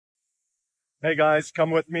Hey guys,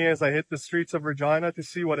 come with me as I hit the streets of Regina to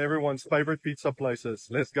see what everyone's favorite pizza place is.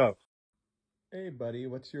 Let's go. Hey buddy,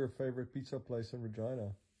 what's your favorite pizza place in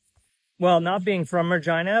Regina? Well, not being from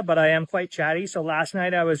Regina, but I am quite chatty, so last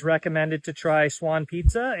night I was recommended to try Swan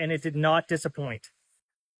Pizza, and it did not disappoint.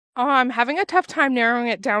 Oh, I'm having a tough time narrowing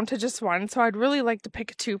it down to just one, so I'd really like to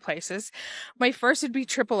pick two places. My first would be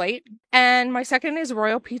 888, and my second is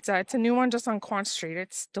Royal Pizza. It's a new one just on Quant Street.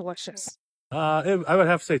 It's delicious. I would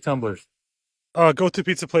have to say Tumblers. Go-to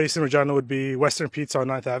pizza place in Regina would be Western Pizza on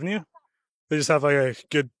 9th Avenue. They just have like a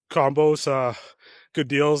good combos, good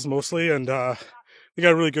deals mostly, and they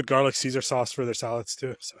got really good garlic Caesar sauce for their salads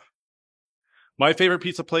too. So. My favorite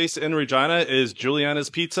pizza place in Regina is Juliana's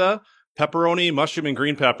Pizza, pepperoni, mushroom, and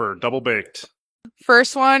green pepper, double baked.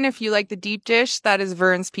 First one, if you like the deep dish, that is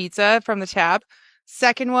Vern's Pizza from the tab.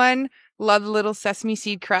 Second one, love the little sesame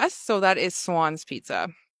seed crust, so that is Swan's Pizza.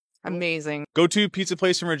 Amazing. Go-to pizza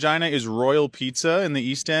place in Regina is Royal Pizza in the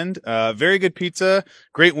East End. Very good pizza,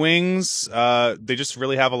 great wings. They just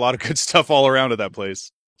really have a lot of good stuff all around at that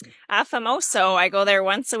place. Famoso. I go there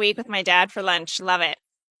once a week with my dad for lunch. Love it.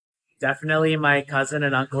 Definitely my cousin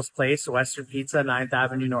and uncle's place, Western Pizza, 9th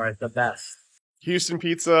Avenue North, the best. Houston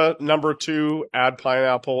Pizza, #2, add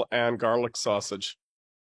pineapple and garlic sausage.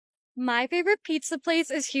 My favorite pizza place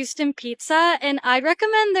is Houston Pizza, and I'd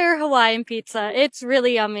recommend their Hawaiian pizza. It's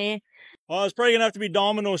really yummy. Well, it's probably going to have to be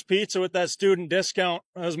Domino's Pizza with that student discount.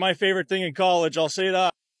 That was my favorite thing in college, I'll say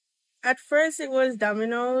that. At first it was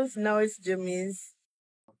Domino's, now it's Jimmy's.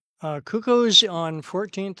 Cuckoo's on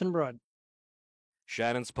 14th and Broad.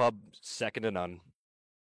 Shannon's Pub, second to none.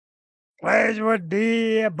 Place would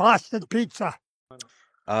be Boston Pizza.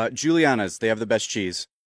 Juliana's, they have the best cheese.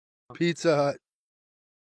 Pizza Hut.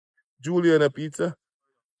 Juliana Pizza.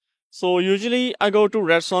 So usually I go to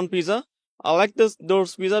Restaurant Pizza. I like those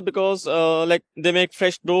pizza because like they make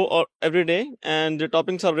fresh dough every day and the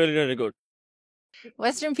toppings are really, really good.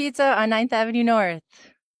 Western Pizza on 9th Avenue North.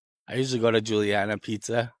 I usually go to Juliana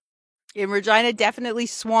Pizza. In Regina, definitely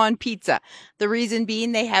Swan Pizza. The reason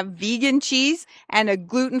being they have vegan cheese and a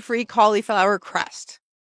gluten-free cauliflower crust.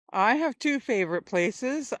 I have two favorite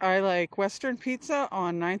places. I like Western Pizza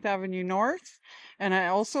on 9th Avenue North, and I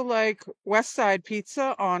also like West Side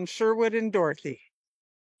Pizza on Sherwood and Dorothy.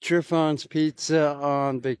 Triffon's Pizza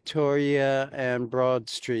on Victoria and Broad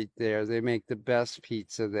Street there. They make the best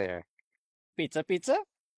pizza there. Pizza?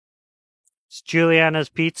 It's Juliana's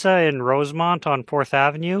Pizza in Rosemont on 4th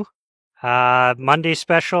Avenue. Monday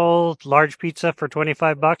special, large pizza for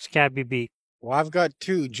 $25, can't be beat. Well, I've got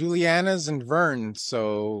two, Juliana's and Vern's,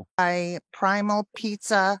 so... Primal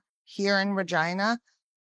Pizza here in Regina.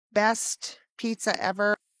 Best pizza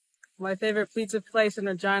ever. My favorite pizza place in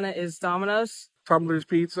Regina is Domino's. Tumblers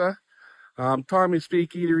Pizza. Tommy's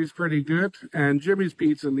Speak Eatery is pretty good, and Jimmy's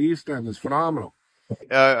Pizza in the East End is phenomenal.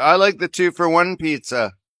 I like the 2-for-1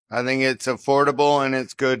 pizza. I think it's affordable and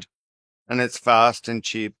it's good, and it's fast and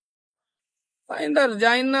cheap. In the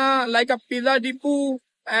Regina, like a Pizza Depot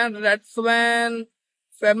and Red Swan,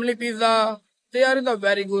 Family Pizza, they are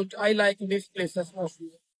very good. I like these places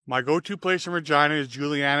mostly. My go-to place in Regina is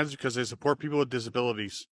Juliana's because they support people with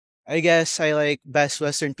disabilities. I guess I like Best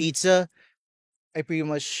Western Pizza. I pretty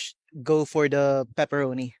much go for the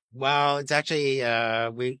pepperoni. Well, it's actually,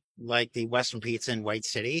 we like the Western Pizza in White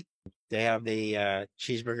City. They have the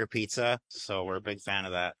cheeseburger pizza, so we're a big fan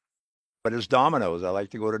of that. But it's Domino's. I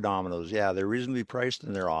like to go to Domino's. Yeah, they're reasonably priced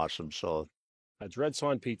and they're awesome. So That's Red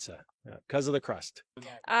Swan Pizza, because of the crust.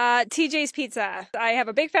 TJ's Pizza. I have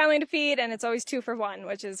a big family to feed, and it's always 2 for 1,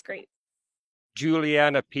 which is great.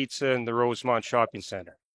 Juliana Pizza in the Rosemont Shopping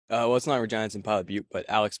Center. Well, it's not Regina, it's in Pilot Butte, but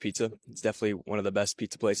Alex Pizza. It's definitely one of the best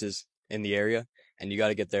pizza places in the area, and you got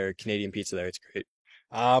to get their Canadian pizza there. It's great.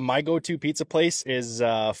 My go-to pizza place is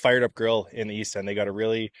Fired Up Grill in the East End. They got a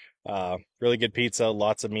really good pizza,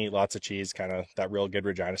 lots of meat, lots of cheese, kind of that real good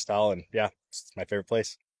Regina style. And yeah, it's my favorite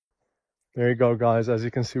place. There you go, guys. As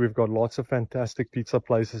you can see, we've got lots of fantastic pizza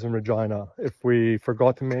places in Regina. If we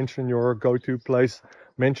forgot to mention your go-to place,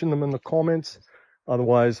 mention them in the comments.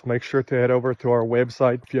 Otherwise, make sure to head over to our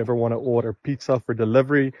website if you ever want to order pizza for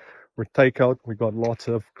delivery or takeout. We've got lots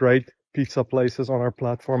of great pizza places on our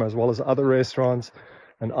platform, as well as other restaurants.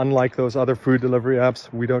 And unlike those other food delivery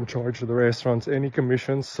apps, we don't charge the restaurants any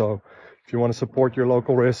commissions. So if you want to support your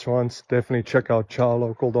local restaurants, definitely check out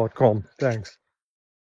chowlocal.com. Thanks.